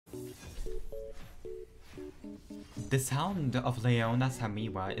The sound of Leona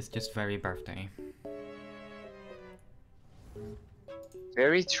Samira is just very birthday.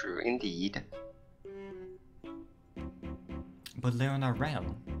 Very true indeed. But Leona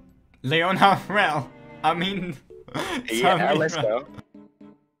Rel. Leona Rel! I mean... Yeah, Samira. let's go.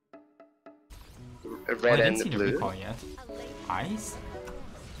 Red I and didn't see the blue. recall yet. Eyes?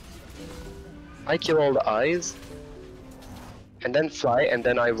 I kill all the eyes. And then fly, and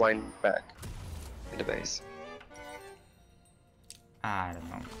then I wind back in the base. I don't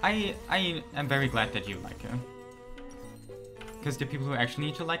know. I am very glad that you like it. Because the people who actually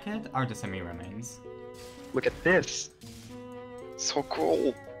need to like it are the Samira mains. Look at this. So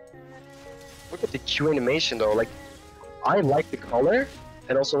cool. Look at the Q animation though. Like, I like the color,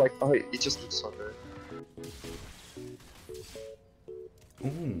 and also like, oh, it just looks so good.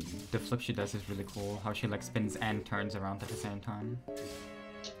 Ooh, the flip she does is really cool. How she like spins and turns around at the same time.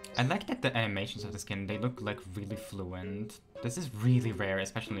 I like that the animations of the skin, they look like really fluent. This is really rare,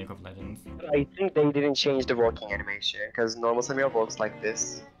 especially in League of Legends. I think they didn't change the walking animation, because normal Samira walks like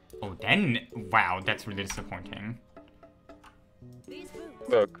this. Oh, then, wow, that's really disappointing.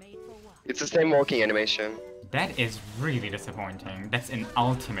 Look, it's the same walking animation. That is really disappointing. That's an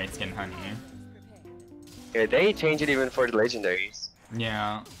ultimate skin, honey. Yeah, they changed it even for the legendaries.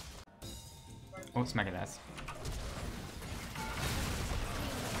 Yeah. Oh, smack it ass.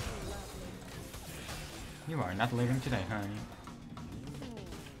 You are not living today, honey.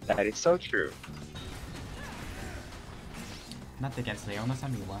 That is so true. Not against Leona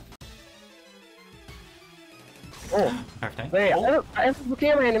Samira. Oh, Birthday. wait, I'm looking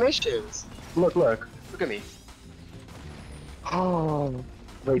at my animations. Look at me. Oh,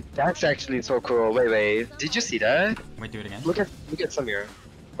 wait, that's actually so cool. Wait, did you see that? Wait, do it again. Look at Samira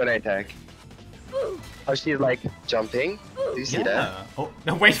when I attack. How she's like jumping. Do you see that? Oh,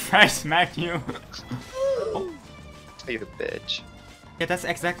 no, wait, I smacked you. Oh. You bitch. Yeah, that's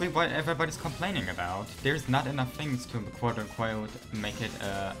exactly what everybody's complaining about. There's not enough things to quote-unquote make it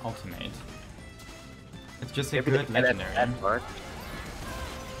ultimate. It's just a good legendary.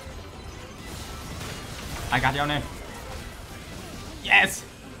 I got you on it. Yes!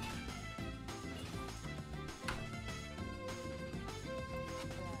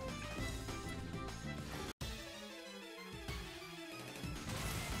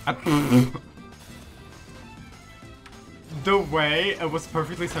 The way it was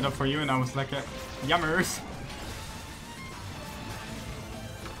perfectly set up for you, and I was like, yummers.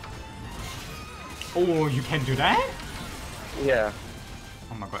 Oh, you can do that? Yeah.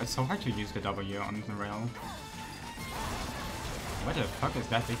 Oh my god, it's so hard to use the W on the rail. What the fuck is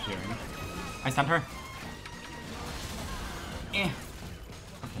that bitch doing? I stunned her. Eh.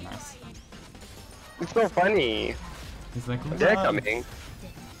 Okay, nice. It's so funny. He's like, they're coming.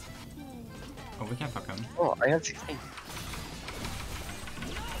 Oh, we can't fuck him. Oh, I have 16.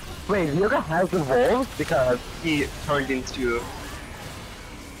 Wait, Yoga has evolved because he turned into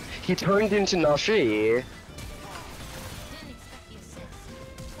Nashi.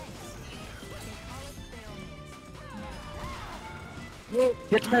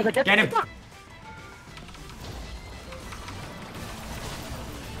 Get him!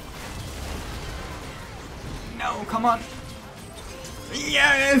 No, come on!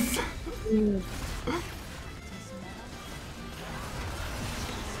 Yes!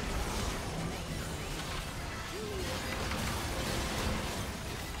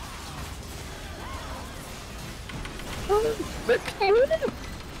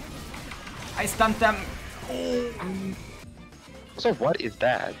 I stunned them! Oh. So what is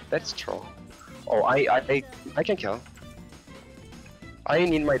that? That's troll. Oh, I can kill. I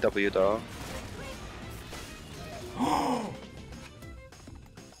need my W though.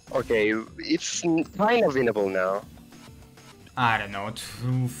 Okay, it's kind of winnable now. I don't know,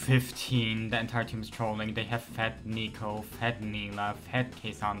 215, the entire team is trolling. They have Fat Nico, Fat Neela, Fat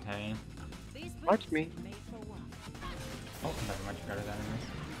Kesante. Watch me. Oh, never much better than this.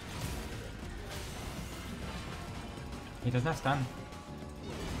 He does not stun.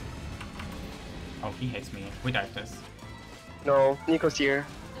 Oh, he hates me. We dive this. No, Nico's here.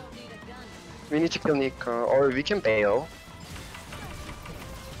 We need to kill Nico, or we can bail.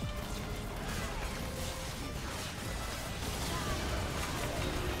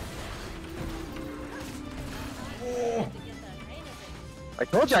 Oh. I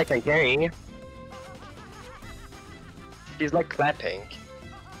told you I can carry. She's like clapping.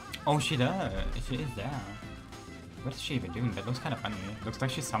 Oh, she does. She is there. What is she even doing? That looks kind of funny. Looks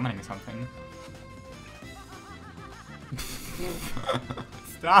like she's summoning something.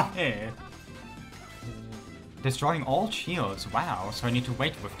 Stop it! Destroying all shields. Wow, so I need to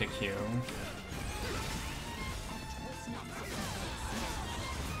wait with the Q.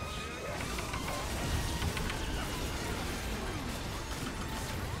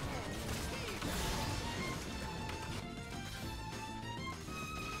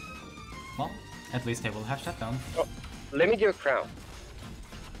 Well, at least they will have shutdown. Oh, let me give a crown.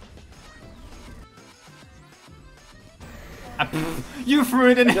 You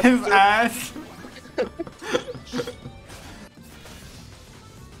threw it in his ass!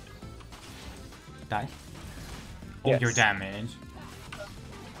 Die? Oh, Yes. your damage.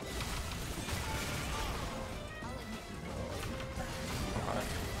 Oh god.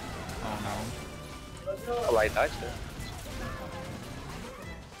 Oh no. Oh, I dodged it.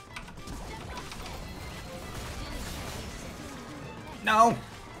 No!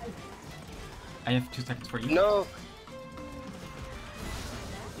 I have 2 seconds for you. No.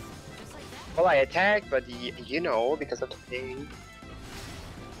 Well, I attacked, but you know, because of the thing.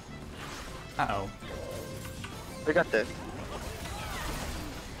 Uh-oh. We got this.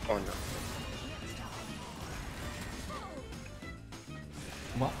 Oh no.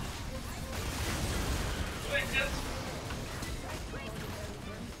 What?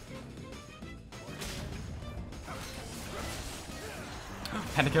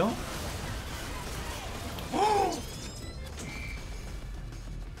 Pentakill?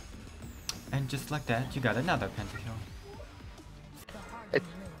 And just like that, you got another pentakill.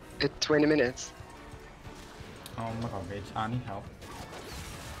 It's 20 minutes. Oh my god, bitch, I need help.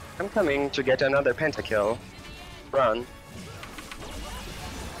 I'm coming to get another pentakill. Run.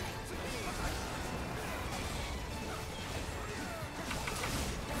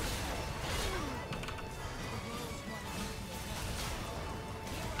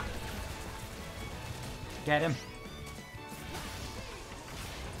 Get him.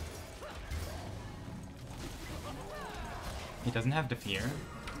 He doesn't have the fear.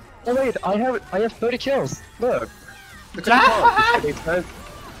 Oh wait, I have 30 kills. Look. Look at Jack! the count.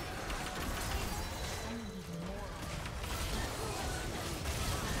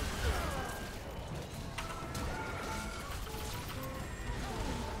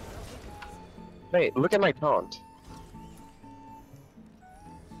 Wait, look at my taunt.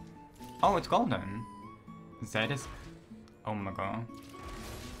 Oh, it's golden. That is... Oh my god.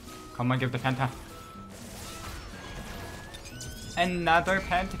 Come on, give the penta. Another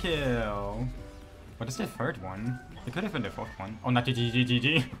pentakill! What is the third one? It could have been the fourth one. Oh, not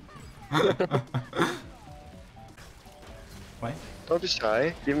GG. What? Don't be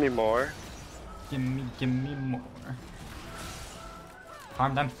shy. Give me more. Give me more.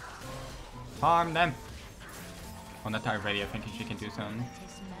 Farm them. Farm them! Oh, not already. I think she can do some.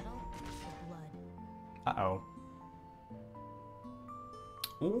 Uh-oh.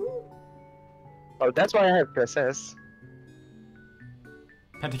 Ooh. Oh, that's why I have Princess.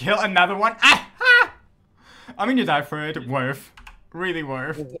 Pentakill, another one. Ah! Ah! I mean, you died for it. Worth. Really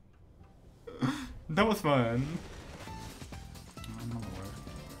worth. That was fun. Oh, my lord.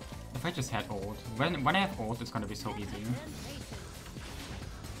 If I just had ult. When I have ult, it's gonna be so easy.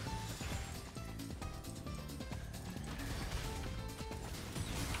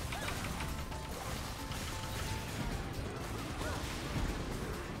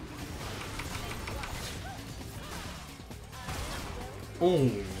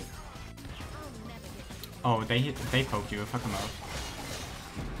 Oh. Oh, they poked you. Fuck them up.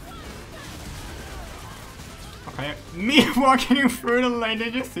 Okay, me walking through the lane.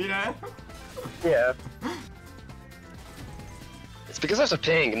 Did you see that? Yeah. It's because of the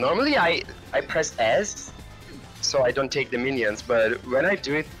ping. Normally I press S, so I don't take the minions, but when I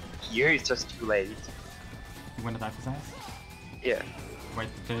do it here, it's just too late. You want to die for size? Yeah. Wait,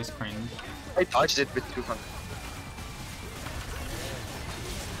 there is cringe. I dodged it with 200.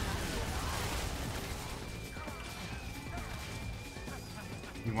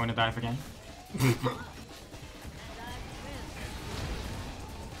 You want to dive again?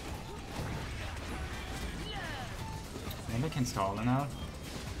 Maybe I can stall now.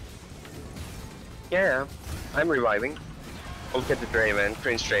 Yeah, I'm reviving. Look at the Draven,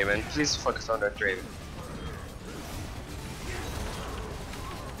 Prince Draven. Please focus on that Draven.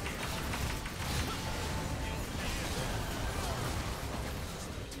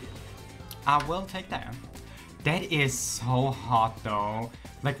 I will take that. That is so hot though.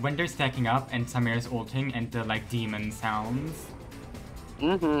 Like when they're stacking up and Samira's ulting and the like demon sounds.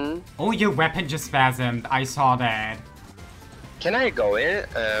 Mm-hmm. Oh, your weapon just spasmed. I saw that. Can I go in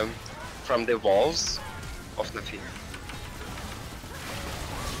from the walls of the field?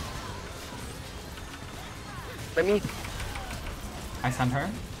 Let me... I stunned her.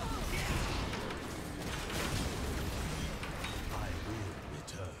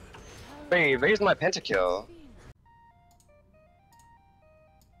 Wait, where's my pentakill?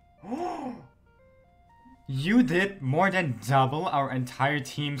 You did more than double our entire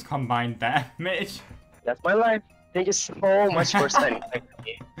team's combined damage. That's my life. Thank you so much for sending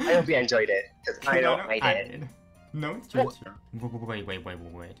me. I hope you enjoyed it, because I know I did. No, it's your turn.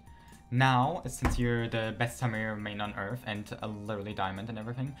 Wait. Now, since you're the best Samira main on Earth and a literally diamond and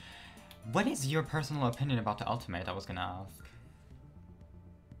everything, what is your personal opinion about the ultimate? I was gonna ask.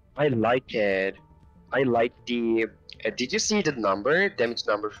 I like it. I like the... did you see the number? Damage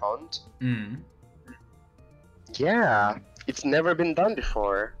number font? Yeah, it's never been done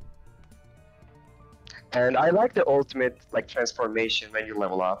before. And I like the ultimate like transformation when you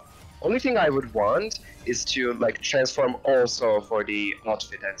level up. Only thing I would want is to like transform also for the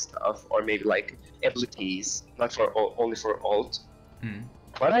outfit and stuff, or maybe like abilities, not for only for ult.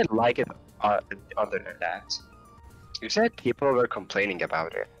 But I like it other than that. You said people were complaining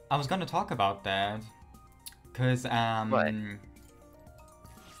about it. I was gonna talk about that, cause What?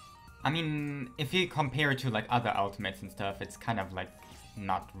 I mean, if you compare it to like other ultimates and stuff, it's kind of like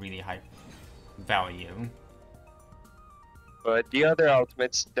not really high value. But the other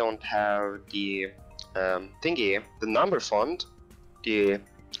ultimates don't have the thingy, the number font, the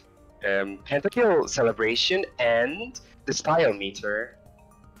pentakill celebration, and the style meter.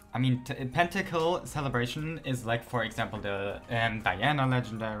 I mean, pentakill celebration is like, for example, the Diana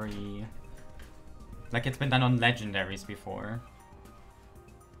legendary. Like, it's been done on legendaries before.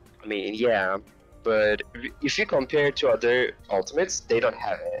 I mean, yeah, but if you compare it to other ultimates, they don't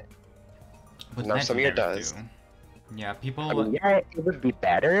have it. But now Samira does. Do. Yeah, people... I mean, yeah, it would be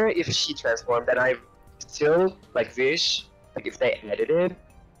better if she transformed, and I still, like, wish, like, if they edited,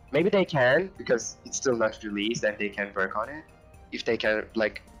 maybe they can, because it's still not released and they can work on it. If they can,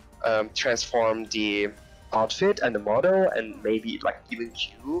 like, transform the outfit and the model, and maybe, like, even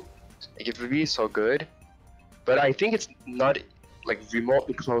Q, like, it would be so good. But I think it's not, like,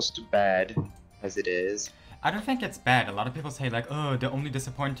 remotely close to bad as it is. I don't think it's bad. A lot of people say like, oh, the only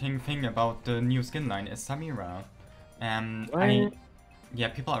disappointing thing about the new skin line is Samira. Yeah,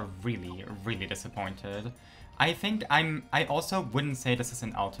 people are really, really disappointed. I think I also wouldn't say this is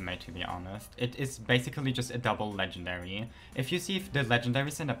an ultimate, to be honest. It is basically just a double legendary. If you see the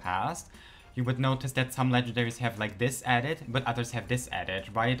legendaries in the past, you would notice that some legendaries have like this added, but others have this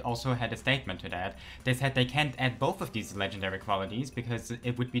added. Riot also had a statement to that. They said they can't add both of these legendary qualities because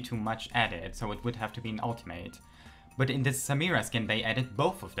it would be too much added, so it would have to be an ultimate. But in this Samira skin, they added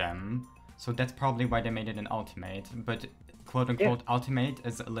both of them, so that's probably why they made it an ultimate. But quote-unquote ultimate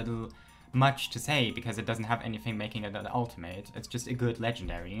is a little much to say because it doesn't have anything making it an ultimate. It's just a good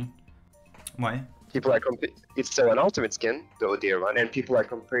legendary. Why? People are it's still an ultimate skin, the Odir one, and people are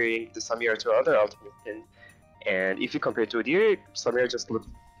comparing the Samira to other ultimate skin. And if you compare it to Odir, Samira just looks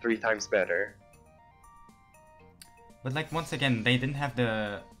 3 times better. But like, once again, they didn't have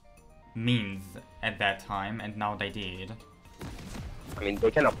the means at that time, and now they did. I mean,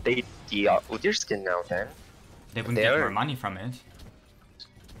 they can update the Odir skin now then. They wouldn't get more money from it.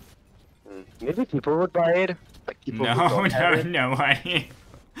 Maybe people would buy it. Like people no, I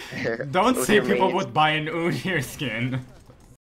don't say people would buy an Udyr skin.